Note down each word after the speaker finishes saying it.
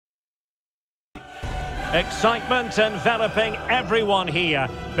Excitement enveloping everyone here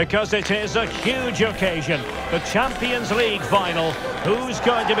because it is a huge occasion. The Champions League final. Who's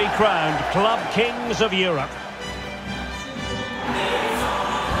going to be crowned Club Kings of Europe?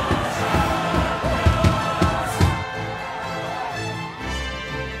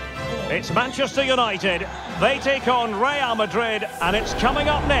 It's Manchester United. They take on Real Madrid, and it's coming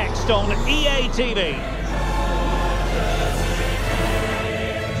up next on EA TV.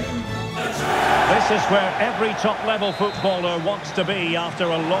 This is where every top-level footballer wants to be after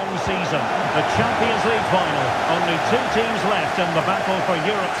a long season. The Champions League final. Only two teams left in the battle for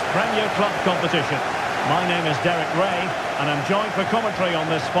Europe's Premier Club competition. My name is Derek Ray, and I'm joined for commentary on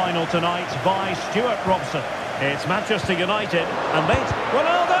this final tonight by Stuart Robson. It's Manchester United, and it's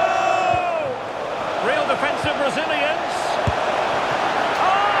Ronaldo! Real defensive Brazilians.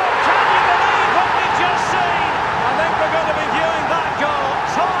 Oh, can you believe what we've just seen? I think we're going to be viewing that goal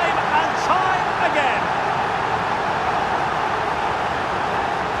time and time again.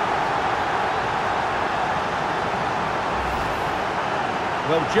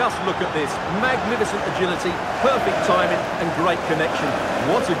 Well, just look at this. Magnificent agility, perfect timing and great connection.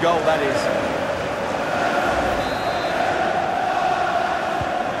 What a goal that is.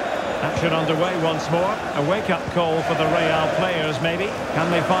 Action underway once more. A wake-up call for the Real players, maybe.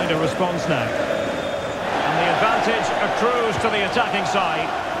 Can they find a response now? And the advantage accrues to the attacking side.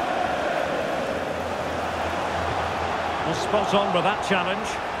 Well, spot on with that challenge.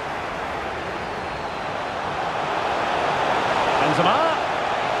 Benzema.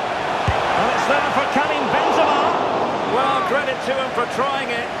 Well, it's there for Karim Benzema. Well, credit to him for trying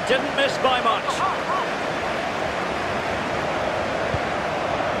it. Didn't miss by much.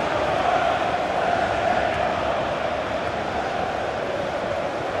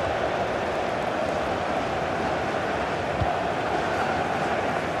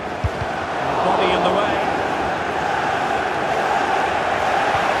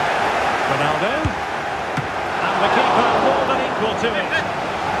 Ronaldo, and the keeper more than equal to it.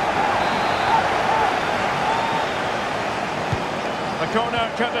 The corner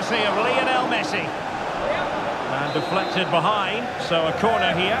courtesy of Lionel Messi. And deflected behind, so a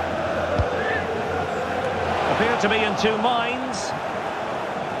corner here. Appear to be in two minds.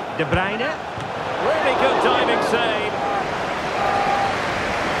 De Bruyne, really good diving save.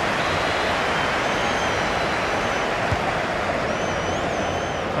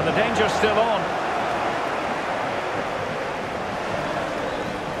 And the danger's still on.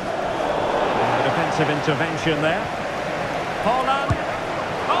 And the defensive intervention there. Haalanad.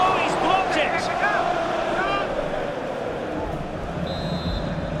 Oh, he's blocked it!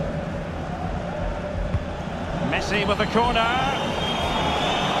 Messi with the corner.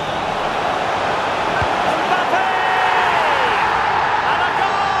 Mbappe! And a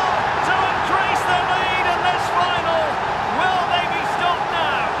goal to increase the lead in this final. Will they be stopped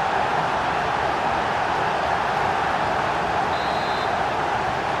now?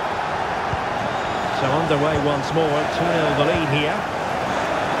 So underway once more, 2-0 the lead here.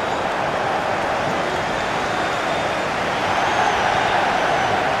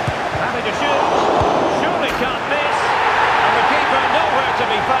 Having to shoot, surely can't miss. And the keeper nowhere to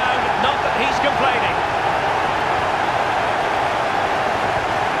be found, not that he's complaining.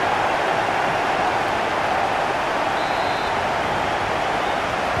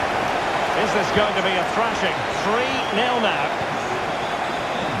 Is this going to be a thrashing? 3-0 now.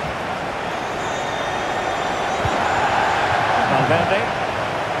 Valverde.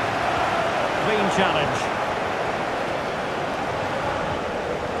 Clean challenge.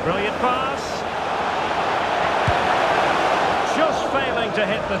 Brilliant pass. Just failing to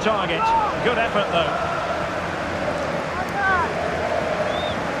hit the target. Good effort though.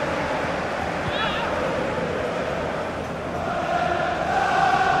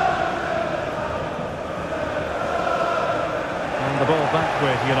 And the ball back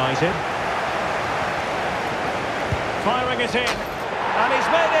with United. Firing it in, and he's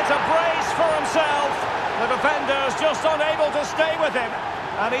made it a brace for himself. The defender's just unable to stay with him,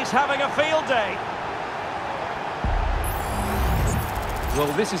 and he's having a field day.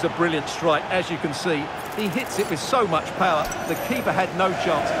 Well, this is a brilliant strike, as you can see. He hits it with so much power, the keeper had no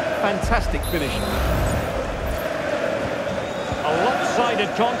chance. Fantastic finish. A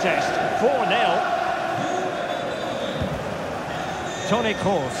lopsided contest, 4-0. Toni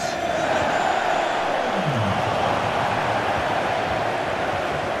Kroos.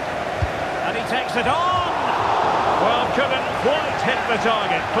 Takes it on. Well, couldn't quite hit the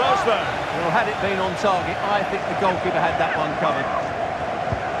target. Close though. Well, had it been on target, I think the goalkeeper had that one covered.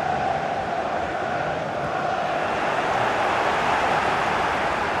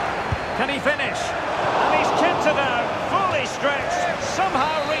 Can he finish? belted out, fully stretched,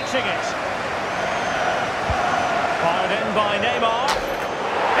 somehow reaching it. Fired in by Neymar.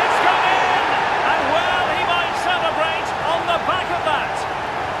 It's gone in! And well, he might celebrate on the back of that.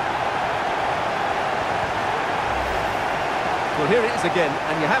 Well, here it is again,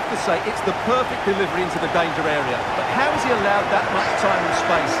 and you have to say it's the perfect delivery into the danger area. But how has he allowed that much time and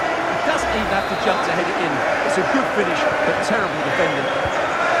space? He doesn't even have to jump to head it in. It's a good finish, but terrible defending.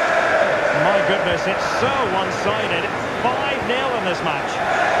 My goodness, it's so one-sided. 5-0 in this match.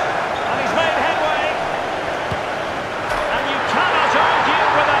 And he's made headway. And you cannot argue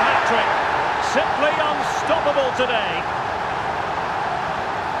with a hat-trick. Simply unstoppable today.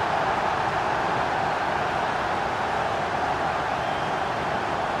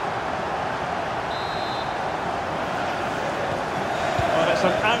 Well, it's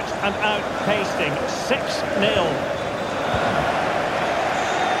an out-and-out pasting. 6-0.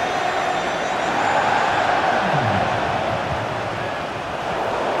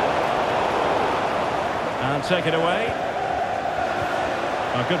 Take it away.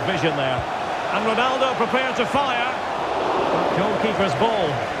 A good vision there. And Ronaldo prepared to fire. Goalkeeper's ball.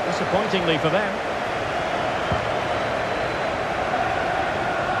 Disappointingly for them.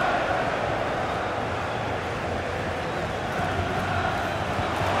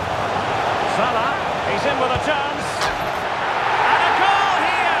 Salah. He's in with a chance. And a goal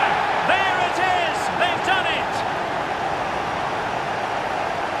here. There it is. They've done it.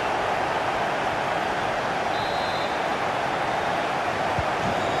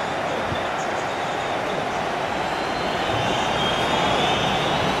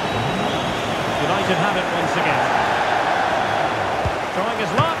 Have it once again. Trying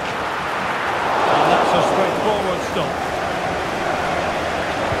his luck. And that's a straightforward stop.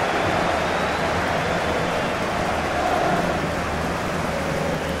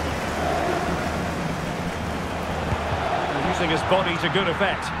 And using his body to good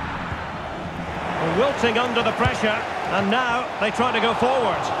effect. Wilting under the pressure, and now they try to go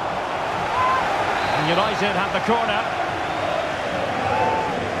forward. And United have the corner.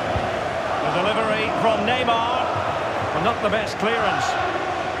 Delivery from Neymar. Well, not the best clearance.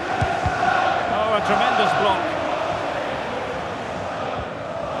 Oh, a tremendous block.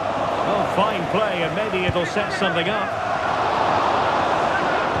 Oh, fine play, and maybe it'll set something up.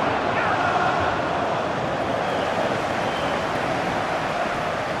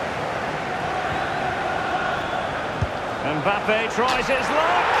 Mbappe tries his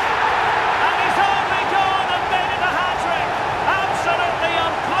luck. And he's only gone and made it a hat-trick. Absolutely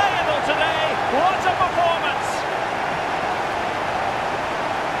unplayable today. What a performance!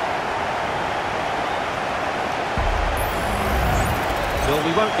 Well,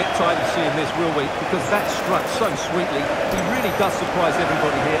 we won't get tired of seeing this, will we? Because that struck so sweetly. He really does surprise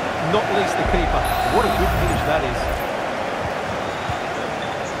everybody here, not least the keeper. What a good finish that is.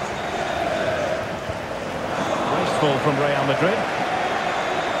 Wasteful from Real Madrid.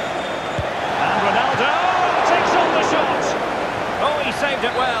 And Ronaldo takes on the shot. Oh, he saved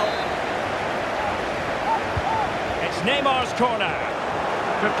it well. Neymar's corner.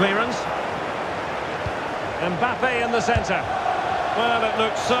 Good clearance. Mbappe in the centre. Well, it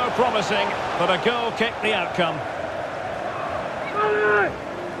looked so promising, but a goal kicked the outcome.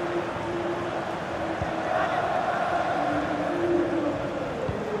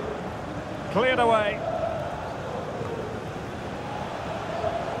 Cleared away.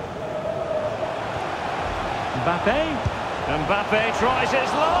 Mbappe tries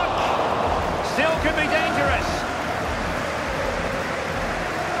his luck. Still could be dangerous.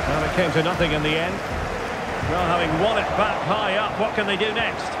 Well, it came to nothing in the end. Well, having won it back high up, what can they do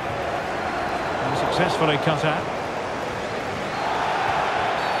next? And successfully cut out.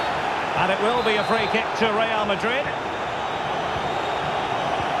 And it will be a free kick to Real Madrid.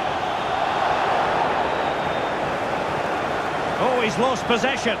 Oh, he's lost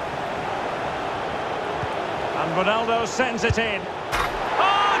possession. And Ronaldo sends it in.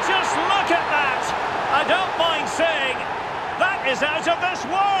 Oh, just look at that! I don't mind saying, that is out of this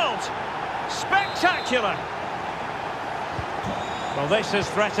world! Spectacular! Well, this is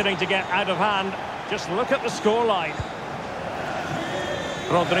threatening to get out of hand. Just look at the scoreline.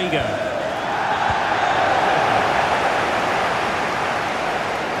 Rodrigo.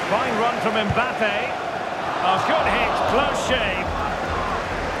 Fine run from Mbappe. A good hit, close shave.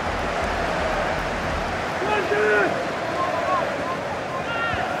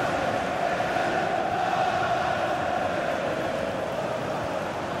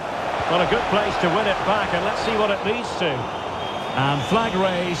 Well, a good place to win it back, and let's see what it leads to. And flag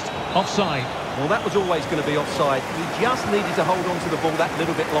raised, offside. Well, that was always going to be offside. He just needed to hold on to the ball that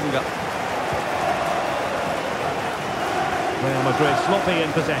little bit longer. Real Madrid sloppy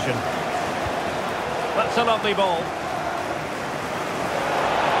in possession. That's a lovely ball.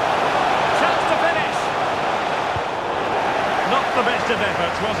 Chance to finish. Not the best of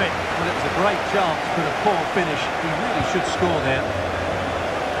efforts, was it? Well, it was a great chance, but a poor finish. He really should score there.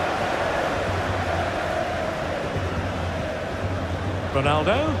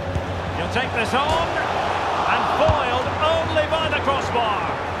 Ronaldo. He'll take this on. And foiled only by the crossbar.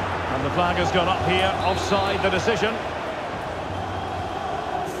 And the flag has gone up here. Offside the decision.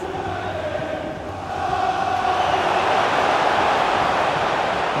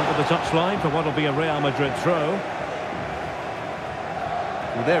 The touchline for what will be a Real Madrid throw.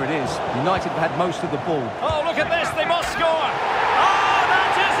 Well, there it is. United have had most of the ball. Oh, look at this. They must score. Oh,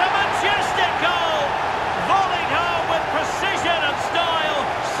 that is a majestic goal. Volleyed home with precision and style.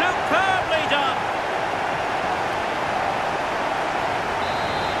 Superbly done.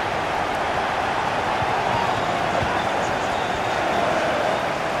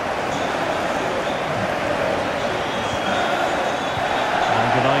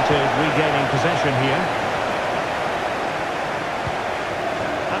 United regaining possession here.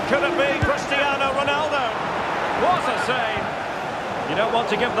 And could it be Cristiano Ronaldo? What a save! You don't want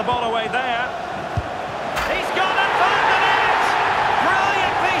to give the ball away there. He's gone and found the net!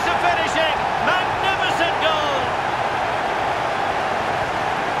 Brilliant piece of finishing! Magnificent goal!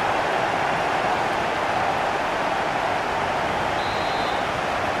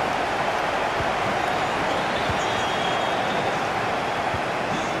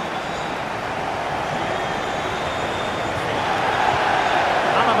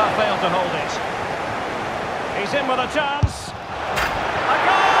 Failed to hold it. He's in with a chance. A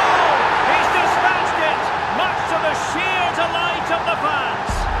goal! He's dispatched it, much to the sheer delight of the fans.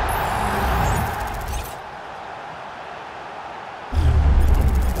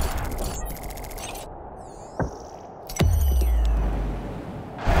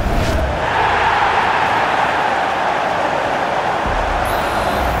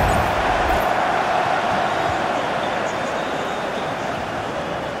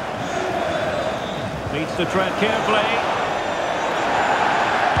 Needs to tread carefully.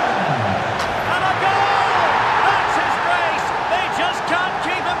 And a goal! That's his race. They just can't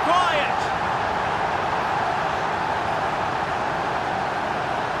keep him quiet.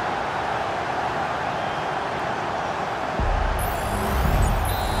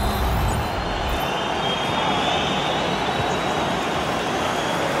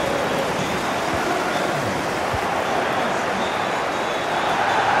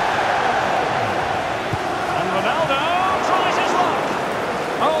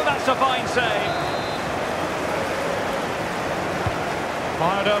 A fine save.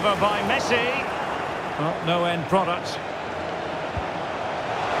 Fired over by Messi. Well, no end product.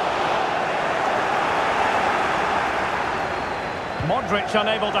 Modric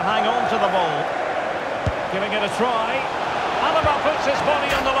unable to hang on to the ball. Giving it a try. Haalanad puts his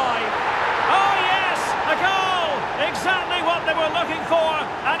body on the line. Oh yes! A goal! Exactly what they were looking for,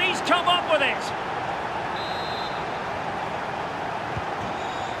 and he's come up with it.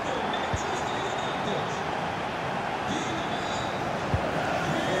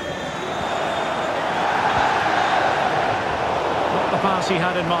 Pass he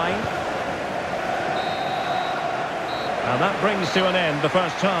had in mind. And that brings to an end the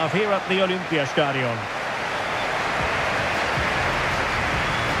first half here at the Olympiastadion.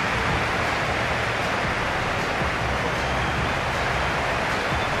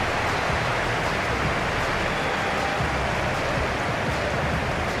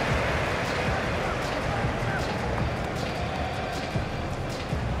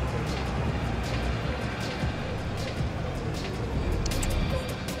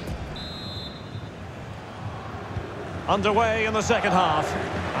 Underway in the second half,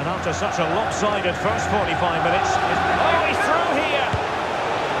 and after such a lopsided first 45 minutes, oh, he's through here,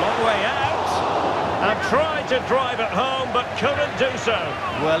 long way out, and tried to drive it home, but couldn't do so.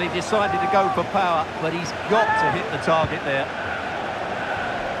 Well, he decided to go for power, but he's got to hit the target there.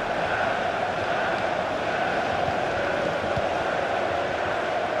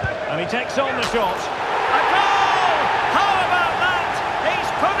 And he takes on the shot. A goal! How about that? He's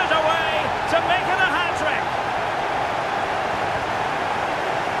put it away to make it a hat-trick.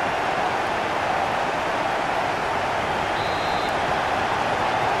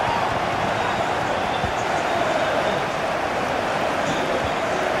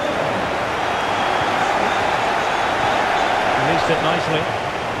 It nicely.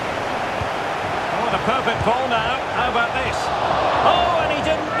 Oh, the perfect ball now. How about this? Oh, and he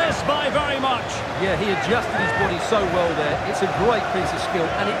didn't miss by very much. Yeah, he adjusted his body so well there. It's a great piece of skill,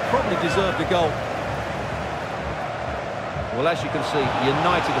 and it probably deserved a goal. Well, as you can see,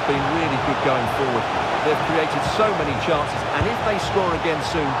 United have been really good going forward. They've created so many chances, and if they score again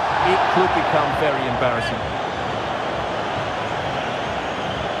soon, it could become very embarrassing.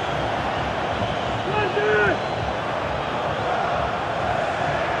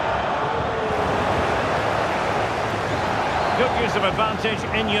 Good use of advantage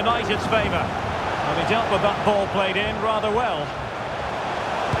in United's favour. And he dealt with that ball played in rather well.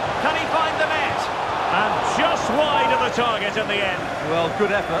 Can he find the net? And just wide of the target at the end. Well,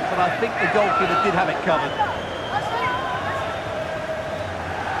 good effort, but I think the goalkeeper did have it covered.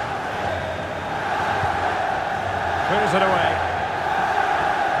 Clears it away.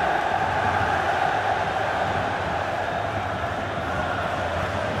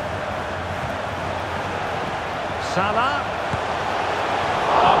 Salah.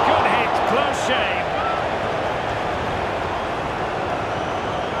 A good hit, close shave.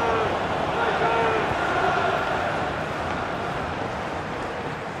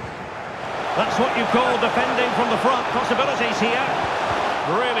 That's what you call defending from the front. Possibilities here.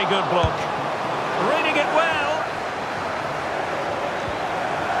 Really good block. Reading it well.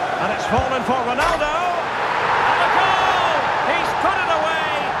 And it's fallen for Ronaldo. And the goal! He's put it away.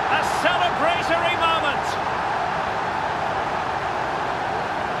 A celebratory moment.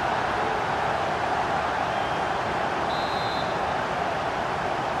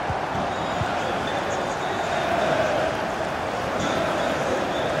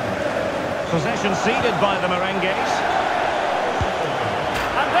 Possession ceded by the Merengues.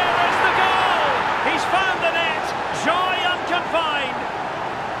 And there is the goal! He's found the net! Joy unconfined!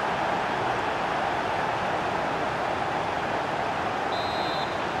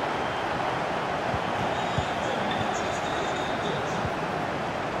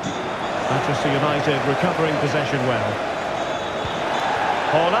 Manchester United recovering possession well.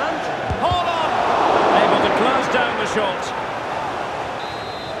 Haaland. Haaland! Able to close down the shot.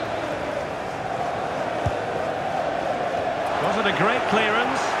 Wasn't a great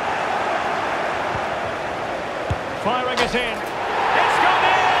clearance. Firing it in. It's gone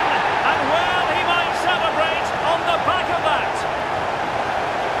in! And well, he might celebrate on the back of that.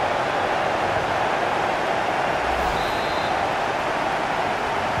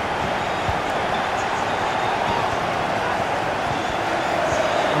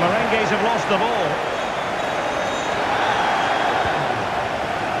 The Merengues have lost the ball.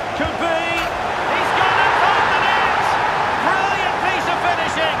 Could be. He's gone and found the net! Brilliant piece of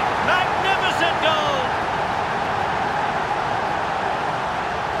finishing! Magnificent goal!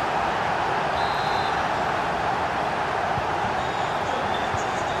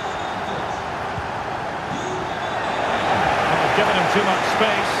 They've given him too much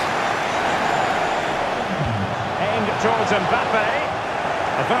space. Aimed towards Mbappe.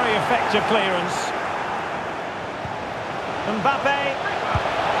 A very effective clearance. Mbappe.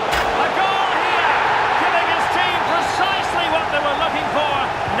 A goal here! Giving his team precisely what they were looking for.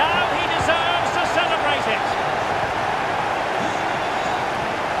 Now he deserves to celebrate it.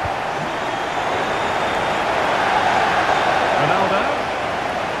 Ronaldo.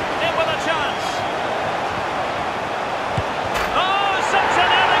 In with a chance. Oh, such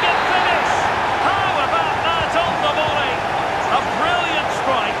an elegant finish! How about that on the volley? A brilliant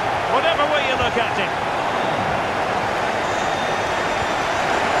strike, whatever way you look at it.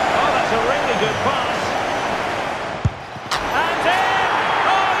 Oh, that's a really good pass. And in!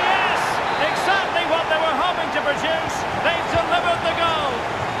 Oh, yes! Exactly what they were hoping to produce. They've delivered the goal.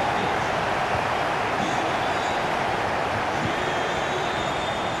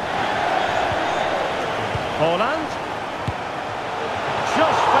 Haaland.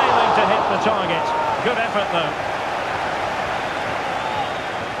 Just failing to hit the target. Good effort, though.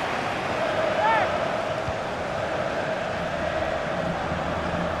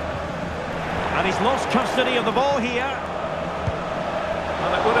 And he's lost custody of the ball here.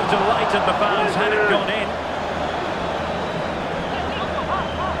 Well, it would have delighted the fans had it gone in.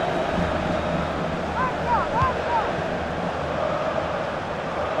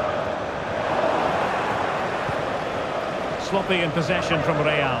 Sloppy in possession from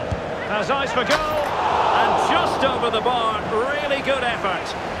Real. Has eyes for goal. And just over the bar. Really good effort.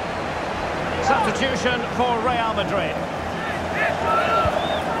 Substitution for Real Madrid.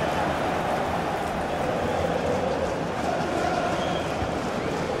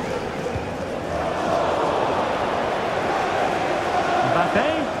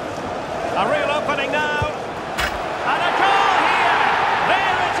 A real opening now. And a goal here.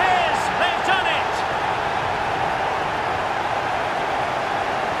 There it is. They've done it.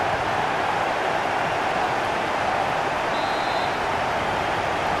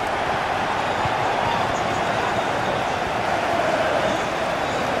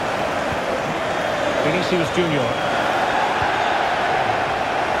 Vinicius Junior.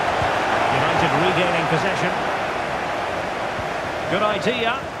 United regaining possession. Good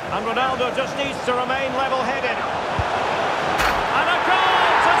idea. And Ronaldo just needs to remain level-headed. And a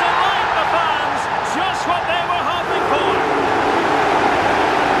goal to delight the fans. Just what they were hoping for.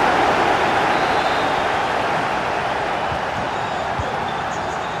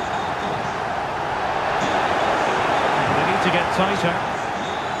 They need to get tighter.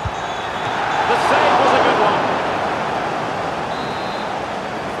 The save was a good one.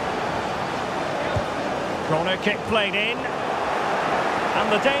 Corner kick played in. And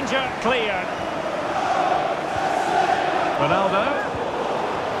the danger cleared. Ronaldo.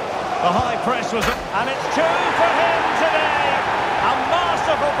 The high press was... And it's two for him today. A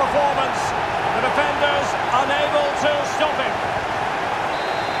masterful performance. The defenders unable to stop him.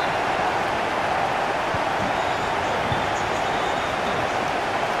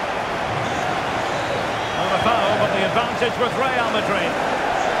 Well, a foul, but the advantage with Real Madrid.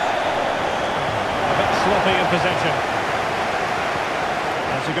 A bit sloppy in possession.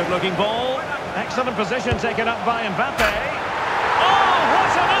 That's a good-looking ball. Excellent position taken up by Mbappe. Oh,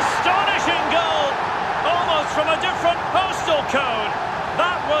 what an astonishing goal! Almost from a different postal code.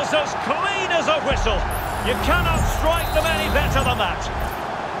 That was as clean as a whistle. You cannot strike them any better than that.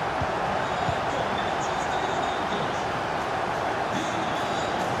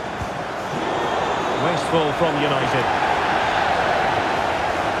 Wasteful from United.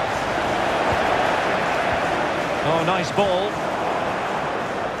 Oh, nice ball.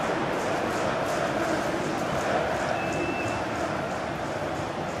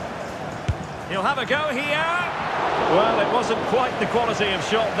 He'll have a go here. Well, it wasn't quite the quality of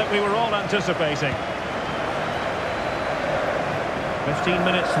shot that we were all anticipating. 15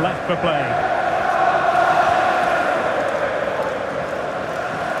 minutes left for play.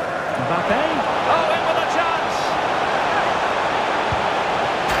 Mbappe. Oh, in with a chance.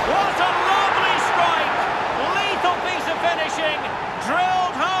 What a lovely strike. Lethal piece of finishing.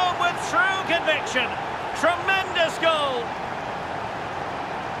 Drilled home with true conviction. Tremendous goal.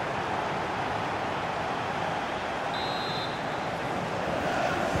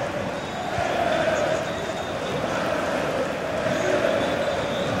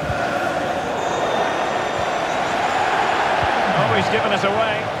 He's given us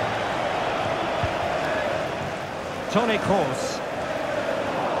away. Toni Kroos.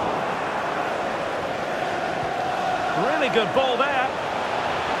 Really good ball there.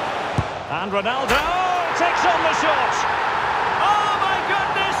 And Ronaldo takes on the shot. Oh my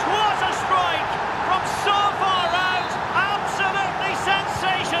goodness, what a strike! From so far out, absolutely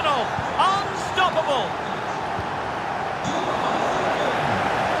sensational. Unstoppable.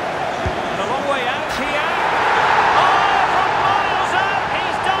 And a long way out here.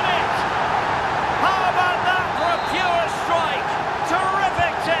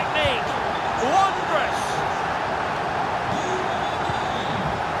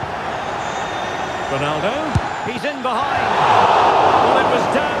 Ronaldo, he's in behind. Well, it was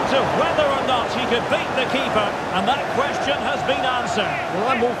down to whether or not he could beat the keeper, and that question has been answered. Well,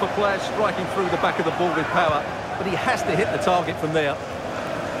 I'm all for players striking through the back of the ball with power, but he has to hit the target from there.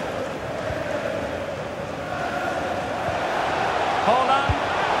 Haalanad.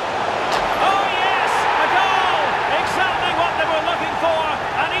 Oh, yes! A goal! Exactly what they were looking for,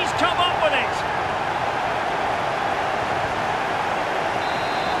 and he's come up with it.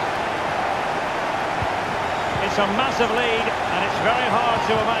 It's a massive lead, and it's very hard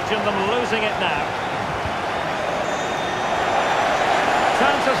to imagine them losing it now.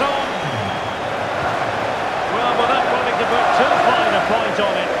 Chances on. Well, without wanting to put too fine a point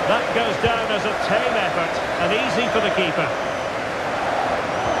on it, that goes down as a tame effort, and easy for the keeper.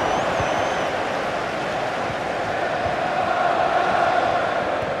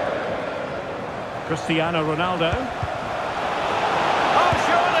 Cristiano Ronaldo.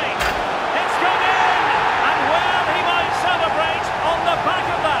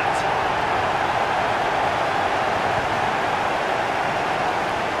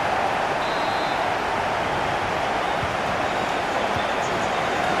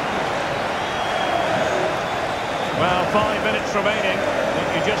 Well, 5 minutes remaining, but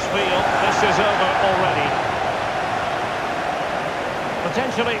you just feel this is over already.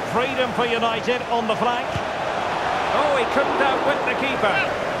 Potentially freedom for United on the flank. Oh, he couldn't outwit the keeper.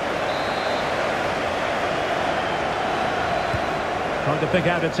 Trying to pick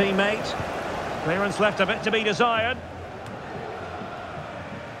out a teammate. Clearance left a bit to be desired.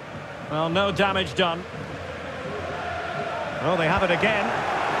 Well, no damage done. Oh, they have it again.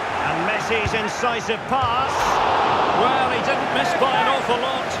 And Messi's incisive pass. Well, he didn't miss by an awful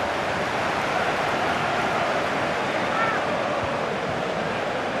lot.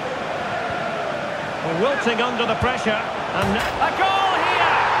 wilting under the pressure. And a goal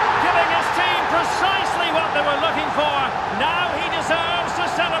here, giving his team precisely what they were looking for. Now he deserves to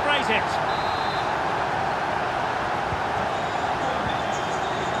celebrate it.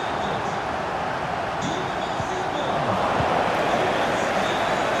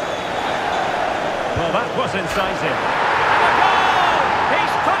 Well, that was incisive. And a goal!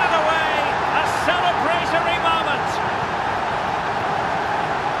 He's put it away! A celebratory moment!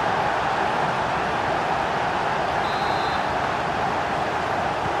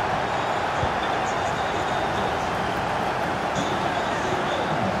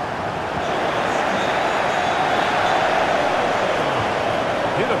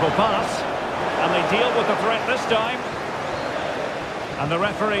 Beautiful pass. And they deal with the threat this time. And the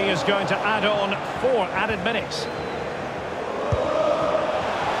referee is going to add on 4 added minutes.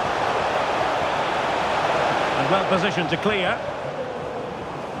 And well positioned to clear.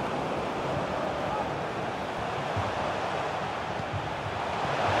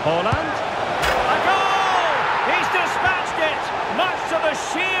 Haaland. A goal! He's dispatched it, much to the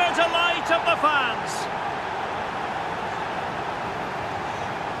sheer delight of the fans.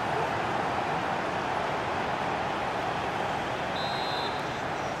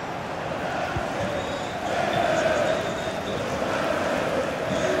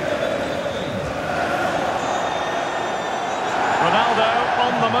 Ronaldo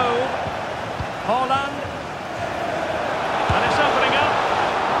on the move. Haaland. And it's opening up.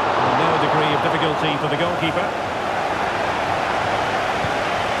 No degree of difficulty for the goalkeeper.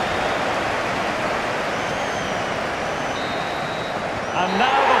 And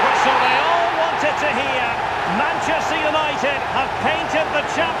now the whistle they all wanted to hear. Manchester United have painted the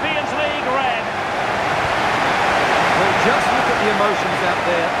Champions League red. Well, just look at the emotions out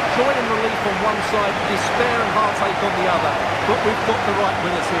there. Joy and relief on one side, despair and heartache on the other. But we've got the right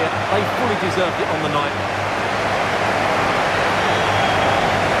winners here. They fully deserved it on the night.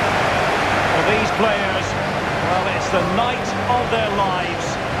 For these players, well, it's the night of their lives.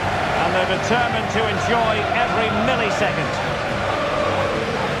 And they're determined to enjoy every millisecond.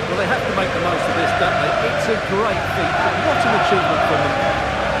 Well, they have to make the most of this, don't they? It's a great feat. What an achievement from them.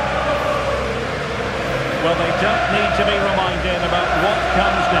 Well, they don't need to be reminded about what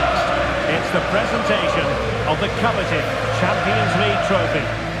comes next. It's the presentation of the coveted Champions League trophy.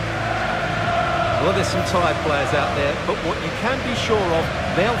 Well, there's some tired players out there, but what you can be sure of,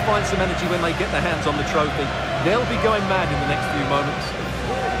 they'll find some energy when they get their hands on the trophy. They'll be going mad in the next few moments.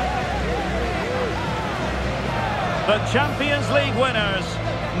 The Champions League winners,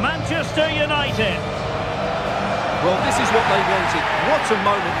 Manchester United. Well, this is what they wanted. What a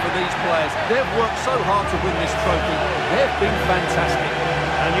moment for these players. They've worked so hard to win this trophy. They've been fantastic.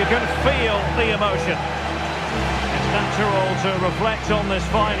 And you can feel the emotion. It's natural to reflect on this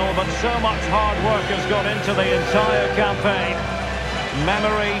final, but so much hard work has gone into the entire campaign.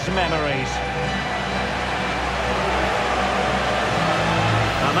 Memories, memories.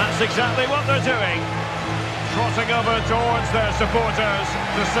 And that's exactly what they're doing. Trotting over towards their supporters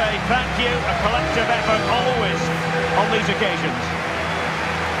to say thank you, a collective effort always on these occasions.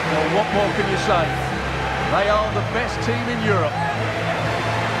 Well, what more can you say? They are the best team in Europe.